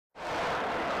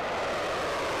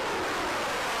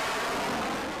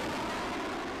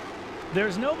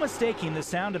There's no mistaking the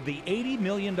sound of the $80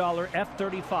 million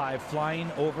F-35 flying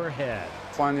overhead.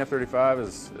 Flying the F-35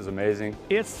 is amazing.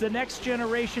 It's the next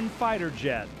generation fighter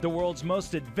jet, the world's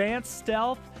most advanced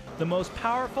stealth, the most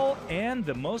powerful, and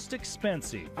the most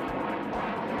expensive. A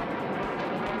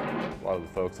lot of the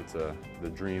folks, it's the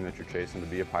dream that you're chasing to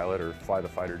be a pilot or fly the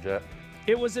fighter jet.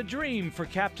 It was a dream for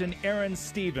Captain Aaron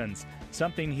Stevens,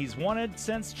 something he's wanted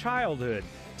since childhood.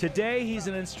 Today, he's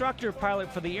an instructor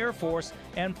pilot for the Air Force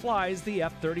and flies the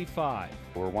F-35.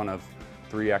 We're one of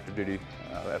 3 active duty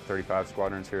F-35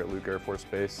 squadrons here at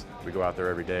LukeAirforceBase. We go out there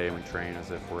every day and we train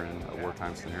as if we're in a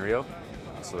wartime scenario,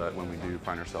 so that when we do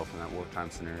find ourselves in that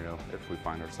wartime scenario, if we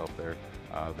find ourselves there,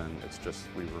 then it's just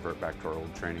we revert back to our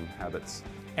old training habits.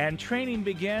 And training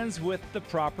begins with the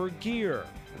proper gear.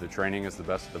 The training is the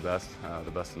best of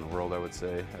the best in the world, I would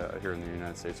say, here in the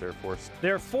United States Air Force.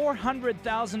 Their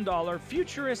 $400,000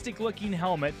 futuristic-looking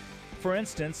helmet, for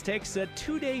instance, takes a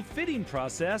 2-day fitting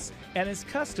process and is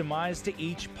customized to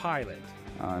each pilot.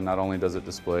 Not only does it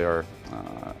display our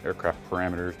aircraft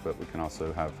parameters, but we can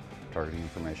also have targeting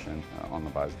information on the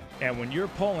visor. And when you're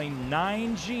pulling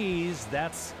 9 Gs,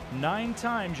 that's 9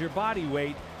 times your body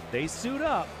weight, they suit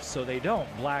up so they don't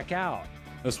black out.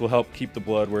 This will help keep the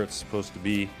blood where it's supposed to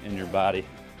be in your body.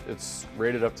 It's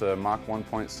rated up to Mach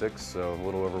 1.6, so a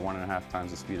little over 1.5 times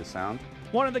the speed of sound.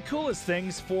 One of the coolest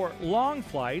things for long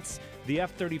flights, the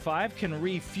F-35 can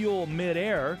refuel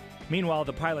mid-air. Meanwhile,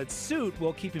 the pilot's suit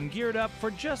will keep him geared up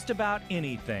for just about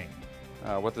anything.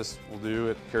 What this will do,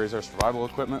 it carries our survival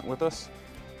equipment with us.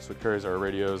 So it carries our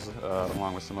radios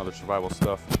along with some other survival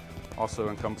stuff. Also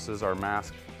encompasses our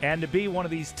mask. And to be one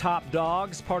of these top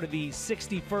dogs, part of the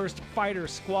 61st Fighter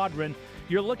Squadron,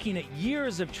 you're looking at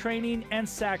years of training and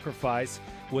sacrifice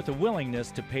with a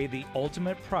willingness to pay the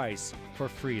ultimate price for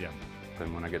freedom.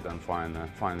 And when I get done flying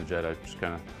the jet, I just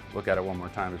kind of look at it one more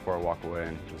time before I walk away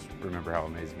and just remember how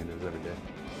amazing it is every day.